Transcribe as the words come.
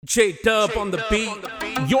J-Dub on the beat.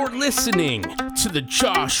 You're listening to the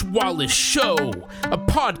Josh Wallace Show, a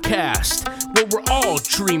podcast where we're all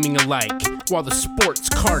dreaming alike while the sports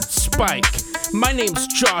cards spike. My name's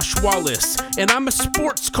Josh Wallace, and I'm a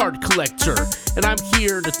sports card collector, and I'm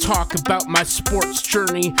here to talk about my sports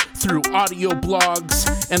journey through audio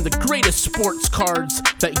blogs and the greatest sports cards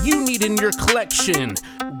that you need in your collection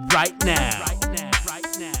right now.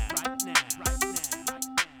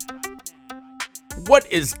 What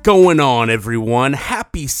is going on, everyone?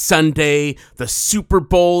 Happy Sunday. The Super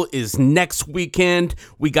Bowl is next weekend.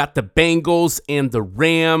 We got the Bengals and the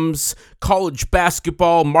Rams. College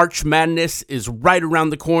basketball, March Madness is right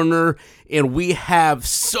around the corner, and we have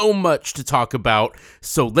so much to talk about.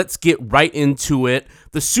 So let's get right into it.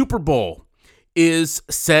 The Super Bowl is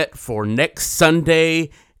set for next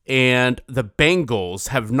Sunday, and the Bengals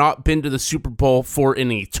have not been to the Super Bowl for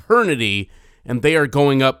an eternity, and they are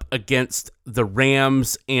going up against the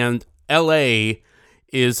Rams, and LA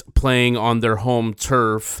is playing on their home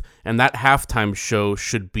turf, and that halftime show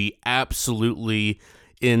should be absolutely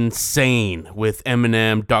insane with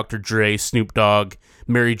Eminem, Dr. Dre, Snoop Dogg,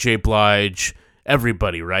 Mary J. Blige,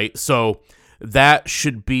 everybody, right? So that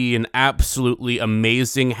should be an absolutely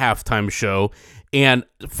amazing halftime show, and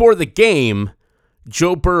for the game,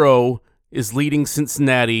 Joe Burrow is leading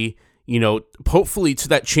Cincinnati, hopefully to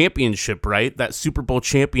that championship, right? That Super Bowl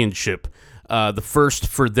championship, the first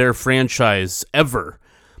for their franchise ever.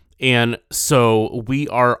 And so we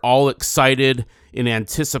are all excited in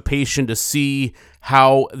anticipation to see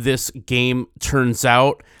how this game turns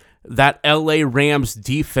out. That LA Rams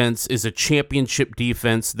defense is a championship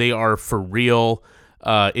defense. They are for real.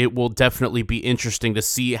 It will definitely be interesting to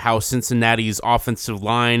see how Cincinnati's offensive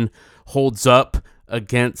line holds up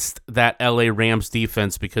against that LA Rams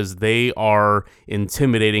defense, because they are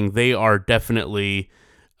intimidating. They are definitely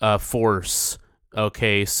a force.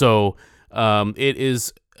 Okay, so it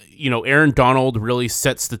is, Aaron Donald really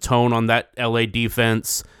sets the tone on that LA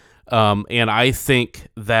defense, and I think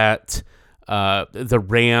that the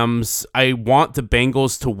Rams, I want the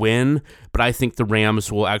Bengals to win, but I think the Rams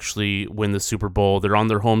will actually win the Super Bowl. They're on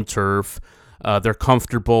their home turf. They're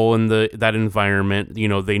comfortable in that environment.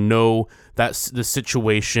 They know that's the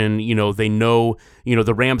situation. They know,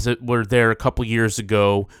 the Rams that were there a couple years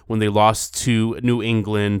ago when they lost to New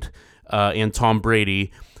England and Tom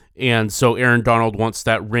Brady. And so Aaron Donald wants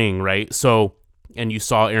that ring, right? So, and you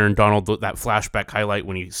saw Aaron Donald, that flashback highlight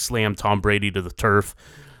when he slammed Tom Brady to the turf.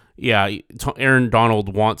 Yeah, Aaron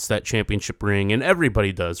Donald wants that championship ring, and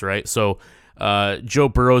everybody does, right? So Joe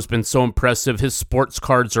Burrow's been so impressive. His sports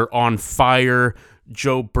cards are on fire.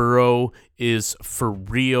 Joe Burrow is for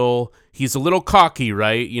real. He's a little cocky,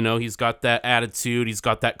 right? He's got that attitude. He's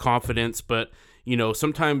got that confidence. But,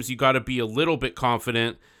 sometimes you got to be a little bit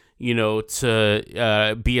confident,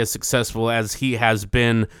 to be as successful as he has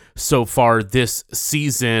been so far this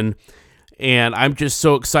season. And I'm just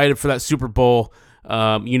so excited for that Super Bowl.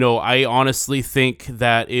 I honestly think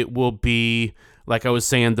that it will be, like I was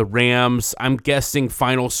saying, the Rams. I'm guessing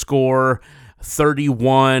final score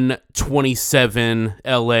 31-27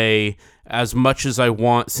 LA. As much as I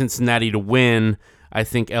want Cincinnati to win, I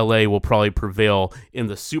think LA will probably prevail in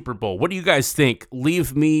the Super Bowl. What do you guys think?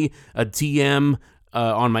 Leave me a DM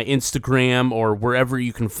on my Instagram or wherever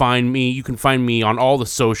you can find me. You can find me on all the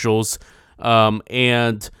socials.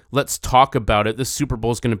 And let's talk about it. This Super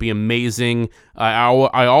Bowl is going to be amazing. I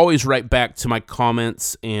always write back to my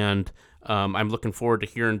comments, and I'm looking forward to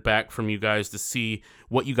hearing back from you guys to see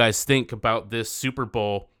what you guys think about this Super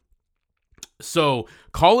Bowl. So,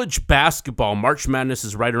 college basketball, March Madness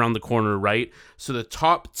is right around the corner, right? So the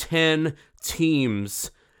top 10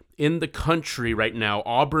 teams in the country right now: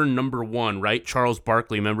 Auburn number 1, right? Charles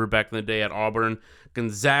Barkley, remember back in the day at Auburn.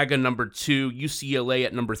 Gonzaga number 2, UCLA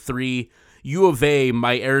at number 3. U of A,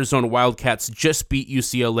 my Arizona Wildcats just beat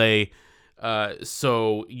UCLA.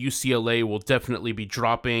 So UCLA will definitely be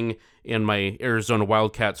dropping, and my Arizona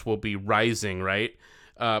Wildcats will be rising, right?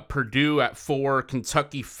 Purdue at 4,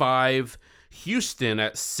 Kentucky 5, Houston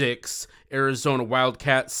at 6, Arizona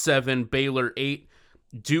Wildcats 7, Baylor 8,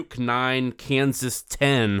 Duke 9, Kansas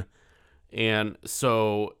 10. And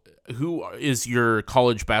so who is your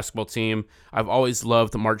college basketball team? I've always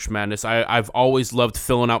loved March Madness. I've always loved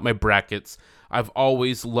filling out my brackets. I've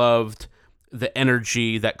always loved the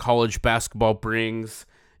energy that college basketball brings,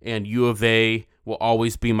 and U of A will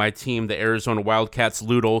always be my team. The Arizona Wildcats,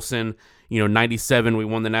 Lute Olson, 97, we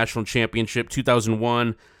won the national championship.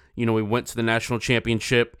 2001, we went to the national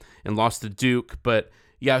championship and lost to Duke, but,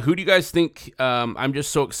 yeah, who do you guys think? I'm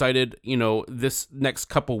just so excited. This next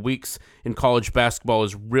couple weeks in college basketball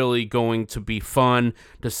is really going to be fun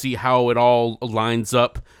to see how it all lines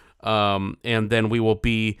up. And then we will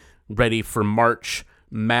be ready for March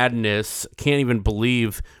Madness. Can't even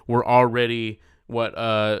believe we're already,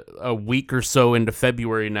 a week or so into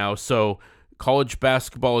February now. So college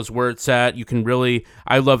basketball is where it's at. You can really,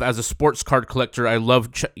 I love, as a sports card collector, I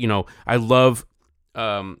love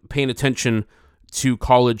paying attention to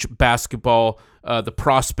college basketball, the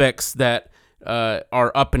prospects that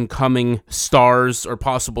are up and coming stars or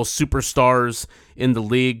possible superstars in the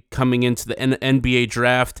league coming into the NBA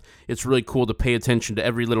draft. It's really cool to pay attention to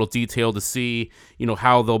every little detail to see,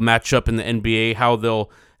 how they'll match up in the NBA, how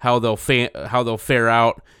they'll fare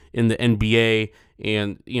out in the NBA,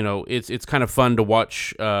 and it's kind of fun to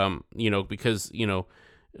watch, because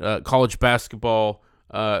college basketball,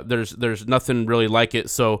 there's nothing really like it.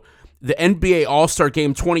 So the NBA All-Star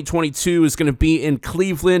Game 2022 is going to be in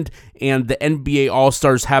Cleveland, and the NBA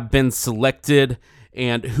All-Stars have been selected.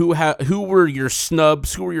 And who were your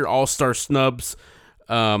snubs? Who were your All-Star snubs?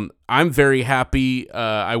 I'm very happy.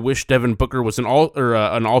 I wish Devin Booker was an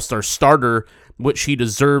All-Star starter, which he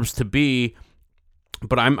deserves to be.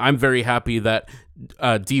 But I'm very happy that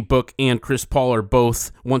D-Book and Chris Paul are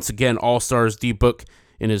both, once again, All-Stars. D-Book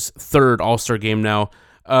in his third All-Star game now.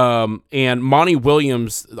 And Monty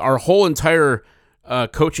Williams, our whole entire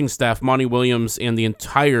coaching staff, Monty Williams and the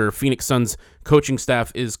entire Phoenix Suns coaching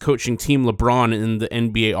staff is coaching Team LeBron in the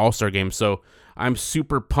NBA All-Star Game. So I'm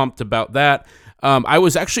super pumped about that. I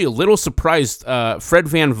was actually a little surprised. Fred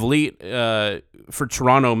VanVleet for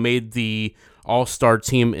Toronto made the All-Star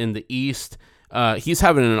team in the East. He's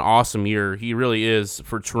having an awesome year. He really is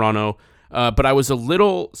for Toronto. But I was a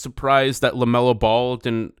little surprised that LaMelo Ball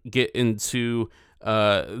didn't get into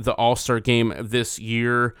the All-Star game this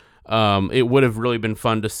year. It would have really been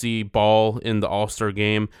fun to see Ball in the All-Star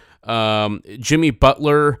game. Jimmy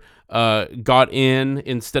Butler got in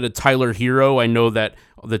instead of Tyler Hero. I know that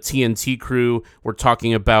the TNT crew were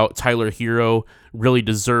talking about Tyler Hero really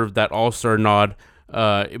deserved that All-Star nod,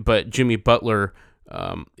 but Jimmy Butler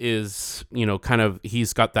is,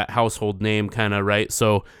 he's got that household name kind of, right?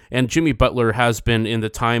 So, and Jimmy Butler has been in the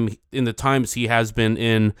times he has been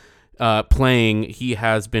in playing, he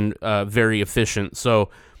has been very efficient.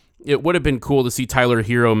 So it would have been cool to see Tyler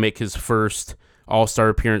Hero make his first All-Star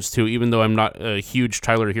appearance too. Even though I'm not a huge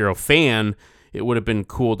Tyler Hero fan, it would have been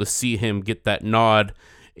cool to see him get that nod.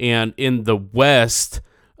 And in the West,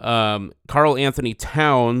 Karl Anthony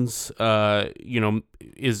Towns,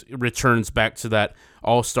 returns back to that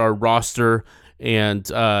All-Star roster, and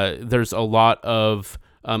there's a lot of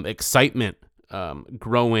excitement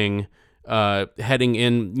growing heading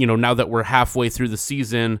in. Now that we're halfway through the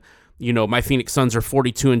season, my Phoenix Suns are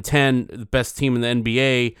 42-10, the best team in the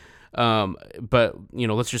NBA. But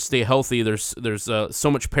let's just stay healthy. There's so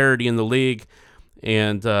much parity in the league,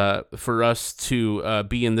 and for us to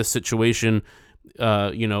be in this situation,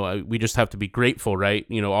 we just have to be grateful, right?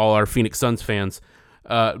 All our Phoenix Suns fans.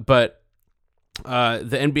 But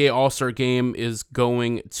the NBA All-Star Game is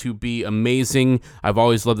going to be amazing. I've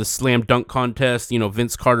always loved the slam dunk contest.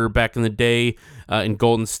 Vince Carter back in the day in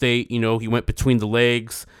Golden State, he went between the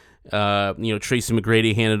legs. Tracy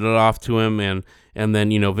McGrady handed it off to him, and then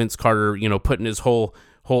Vince Carter, putting his whole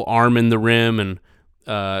arm in the rim, and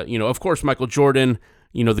of course Michael Jordan,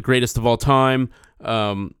 the greatest of all time.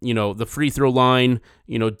 The free throw line,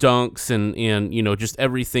 dunks and just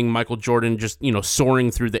everything. Michael Jordan just,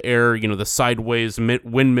 soaring through the air, the sideways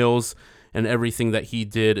windmills and everything that he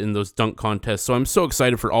did in those dunk contests. So I'm so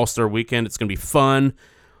excited for All-Star Weekend. It's going to be fun.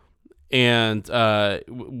 And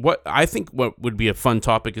what would be a fun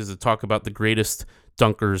topic is to talk about the greatest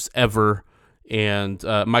dunkers ever. And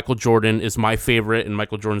Michael Jordan is my favorite, and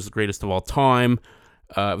Michael Jordan is the greatest of all time.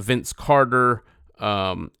 Vince Carter.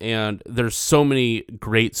 And there's so many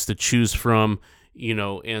greats to choose from,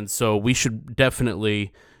 and so we should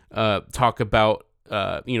definitely talk about,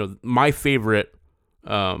 my favorite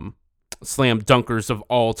slam dunkers of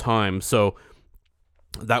all time. So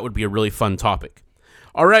that would be a really fun topic.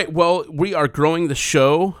 All right, well, we are growing the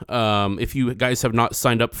show. If you guys have not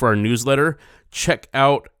signed up for our newsletter, check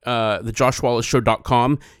out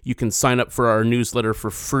thejoshwallaceshow.com. You can sign up for our newsletter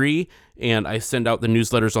for free, and I send out the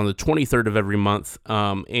newsletters on the 23rd of every month.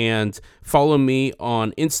 And follow me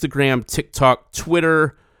on Instagram, TikTok,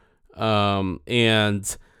 Twitter, here on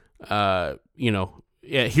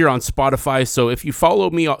Spotify. So if you follow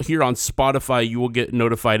me here on Spotify, you will get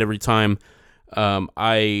notified every time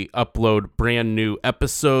I upload brand new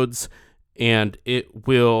episodes, and it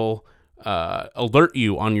will alert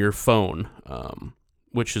you on your phone,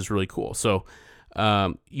 which is really cool. So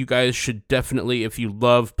You guys should definitely, if you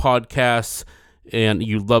love podcasts and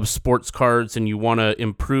you love sports cards and you want to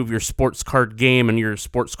improve your sports card game and your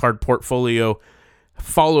sports card portfolio,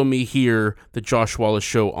 follow me here, The Josh Wallace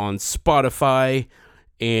Show, on Spotify.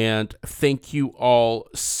 And thank you all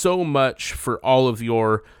so much for all of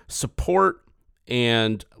your support.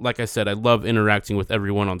 And like I said, I love interacting with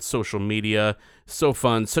everyone on social media. So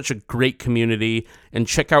fun, such a great community. And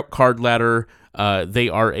check out Card Ladder. They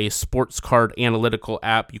are a sports card analytical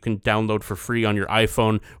app you can download for free on your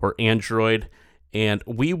iPhone or Android. And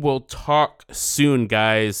we will talk soon,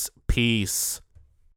 guys. Peace.